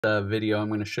Video, I'm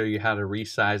going to show you how to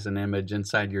resize an image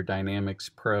inside your Dynamix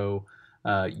Pro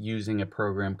using a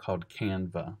program called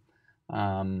Canva.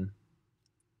 I'm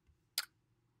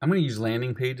going to use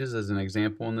landing pages as an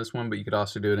example in this one, but you could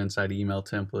also do it inside email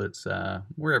templates,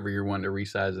 wherever you're wanting to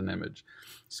resize an image.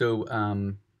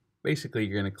 So basically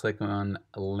you're going to click on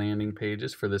landing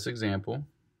pages for this example.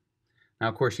 Now,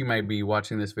 of course, you might be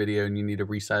watching this video and you need to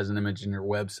resize an image in your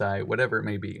website, whatever it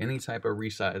may be, any type of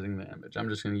resizing the image. I'm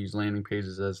just going to use landing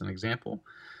pages as an example.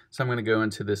 So I'm going to go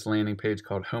into this landing page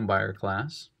called Home Buyer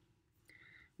Class.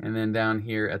 And then down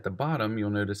here at the bottom, you'll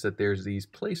notice that there's these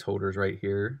placeholders right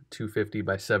here, 250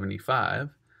 by 75.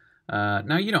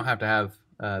 Now, you don't have to have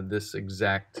this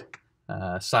exact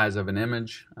size of an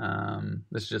image.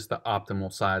 This is just the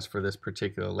optimal size for this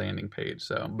particular landing page.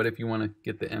 So, but if you want to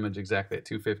get the image exactly at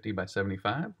 250 by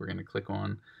 75, we're going to click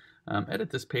on edit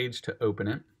this page to open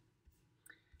it.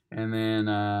 And then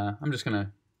I'm just going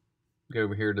to go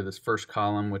over here to this first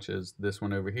column, which is this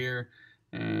one over here,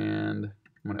 and I'm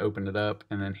going to open it up,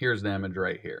 and then here's the image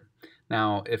right here.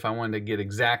 Now, if I wanted to get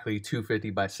exactly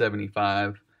 250 by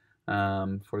 75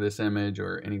 for this image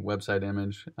or any website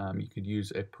image, you could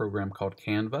use a program called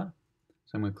Canva.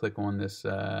 So I'm going to click on this,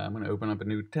 I'm going to open up a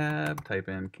new tab, type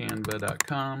in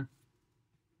canva.com.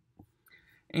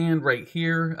 And right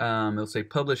here, it'll say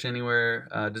publish anywhere,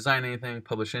 design anything,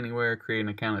 publish anywhere, create an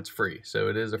account. It's free. So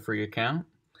it is a free account.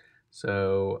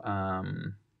 So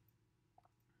I'm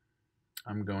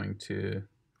going to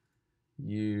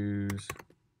use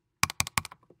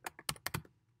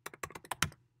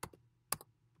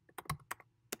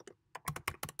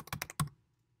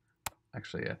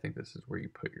actually, I think this is where you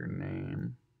put your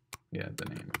name. Yeah, the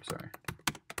name, I'm sorry.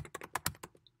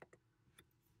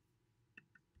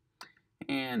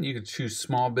 And you could choose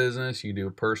small business, you do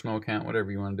a personal account,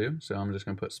 whatever you want to do. So I'm just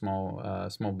going to put small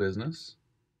business.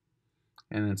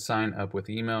 And then sign up with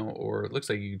email, or it looks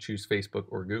like you can choose Facebook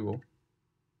or Google.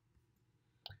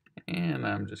 And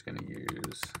I'm just going to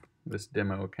use this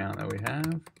demo account that we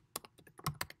have.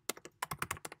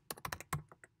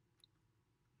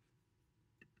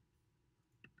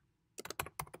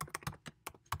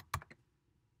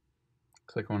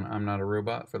 Click on I'm not a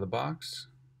robot for the box.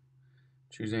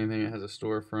 Choose anything that has a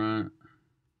storefront.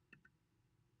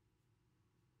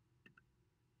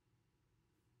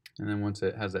 And then once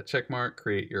it has that check mark,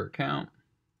 create your account.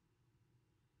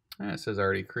 And it says I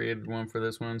already created one for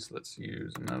this one, so let's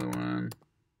use another one.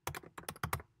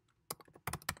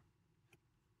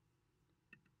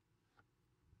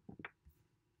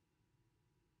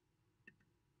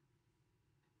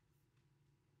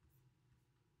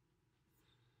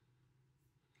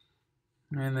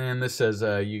 And then this says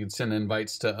you can send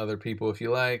invites to other people if you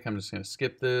like. I'm just going to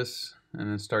skip this and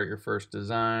then start your first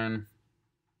design.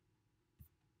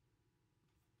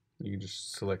 You can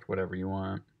just select whatever you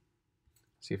want.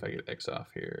 See if I get X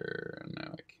off here.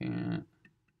 No, I can't.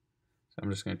 So I'm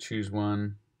just going to choose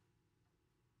one.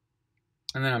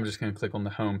 And then I'm just going to click on the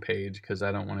home page because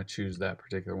I don't want to choose that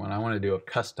particular one. I want to do a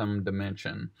custom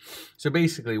dimension. So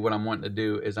basically what I'm wanting to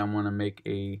do is I want to make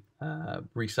a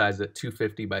resize at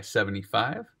 250 by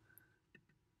 75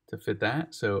 to fit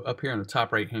that. So up here in the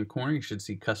top right hand corner you should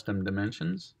see custom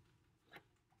dimensions,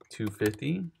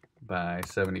 250 by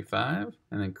 75,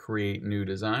 and then create new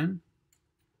design.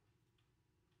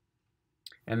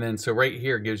 And then so right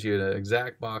here gives you an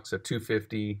exact box of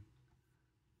 250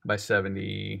 by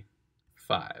 75.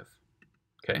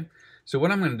 Okay, so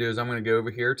what I'm going to do is I'm going to go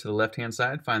over here to the left hand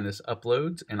side, find this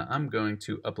uploads, and I'm going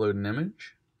to upload an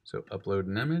image. So upload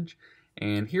an image,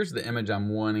 and here's the image I'm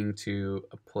wanting to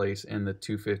place in the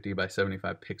 250 by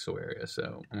 75 pixel area.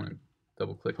 So I'm going to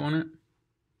double click on it,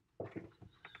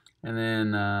 and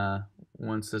then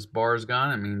once this bar is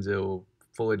gone, it means it will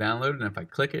fully download, and if I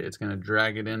click it, it's going to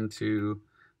drag it into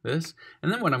this.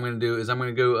 And then what I'm going to do is I'm going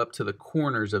to go up to the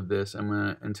corners of this.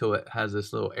 Until it has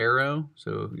this little arrow.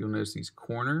 So you'll notice these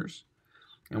corners.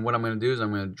 And what I'm going to do is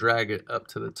I'm going to drag it up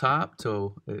to the top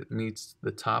till it meets the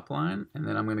top line. And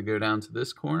then I'm going to go down to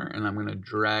this corner and I'm going to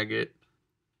drag it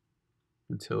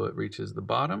until it reaches the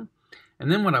bottom.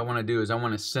 And then what I want to do is I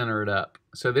want to center it up.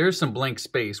 So there's some blank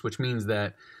space, which means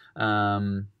that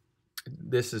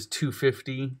this is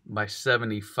 250 by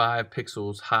 75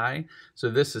 pixels high.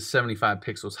 So this is 75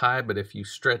 pixels high, but if you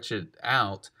stretch it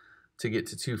out to get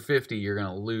to 250, you're going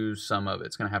to lose some of it.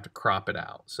 It's going to have to crop it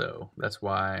out. So that's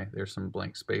why there's some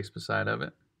blank space beside of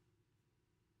it.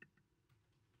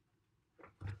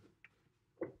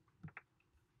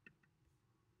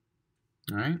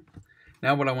 All right.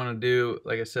 Now what I want to do,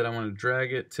 like I said, I want to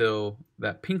drag it till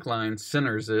that pink line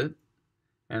centers it.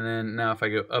 And then now if I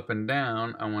go up and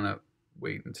down, I want to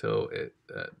wait until it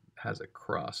has a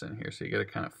cross in here, so you got to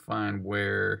kind of find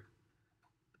where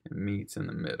it meets in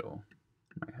the middle.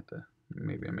 Might have to,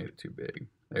 maybe I made it too big.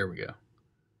 There we go.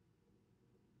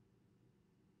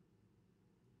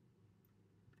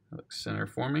 Looks center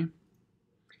for me.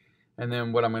 And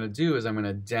then what I'm going to do is I'm going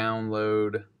to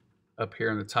download up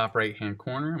here in the top right hand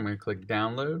corner. I'm going to click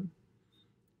download,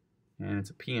 and it's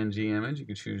a PNG image. You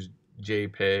can choose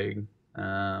JPEG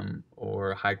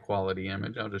or high quality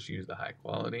image. I'll just use the high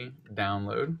quality.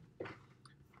 Download.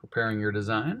 Preparing your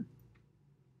design.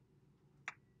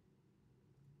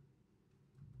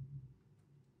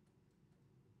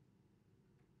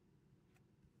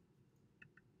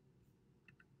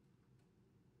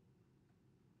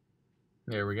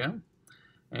 There we go.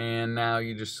 And now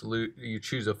you just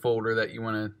choose a folder that you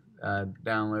want to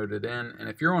download it in. And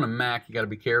if you're on a Mac, you got to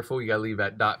be careful. You got to leave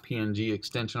that .png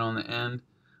extension on the end,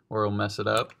 or it'll mess it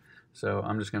up. So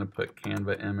I'm just going to put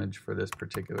Canva image for this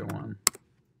particular one.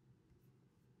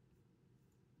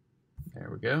 There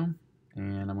we go.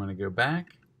 And I'm going to go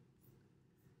back.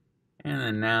 And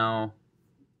then now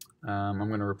I'm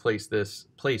going to replace this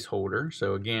placeholder.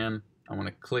 So again, I want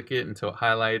to click it until it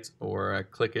highlights, or I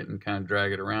click it and kind of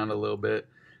drag it around a little bit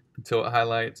until it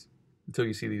highlights, until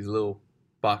you see these little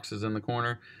boxes in the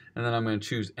corner. And then I'm going to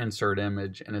choose insert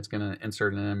image, and it's going to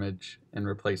insert an image in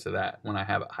replace of that when I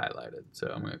have it highlighted.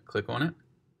 So I'm going to click on it,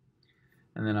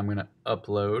 and then I'm going to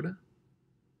upload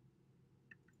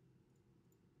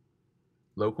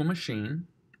local machine,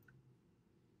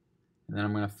 and then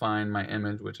I'm going to find my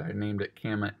image, which I named it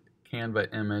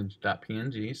Canva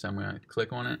image.png. So I'm going to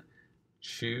click on it,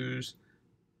 choose,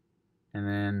 and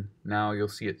then now you'll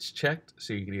see it's checked,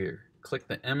 so you can either click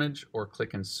the image or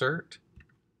click insert,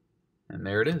 and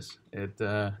there it is. It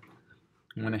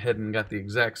went ahead and got the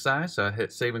exact size, so I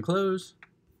hit save and close,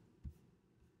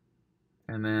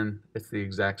 and then it's the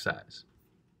exact size.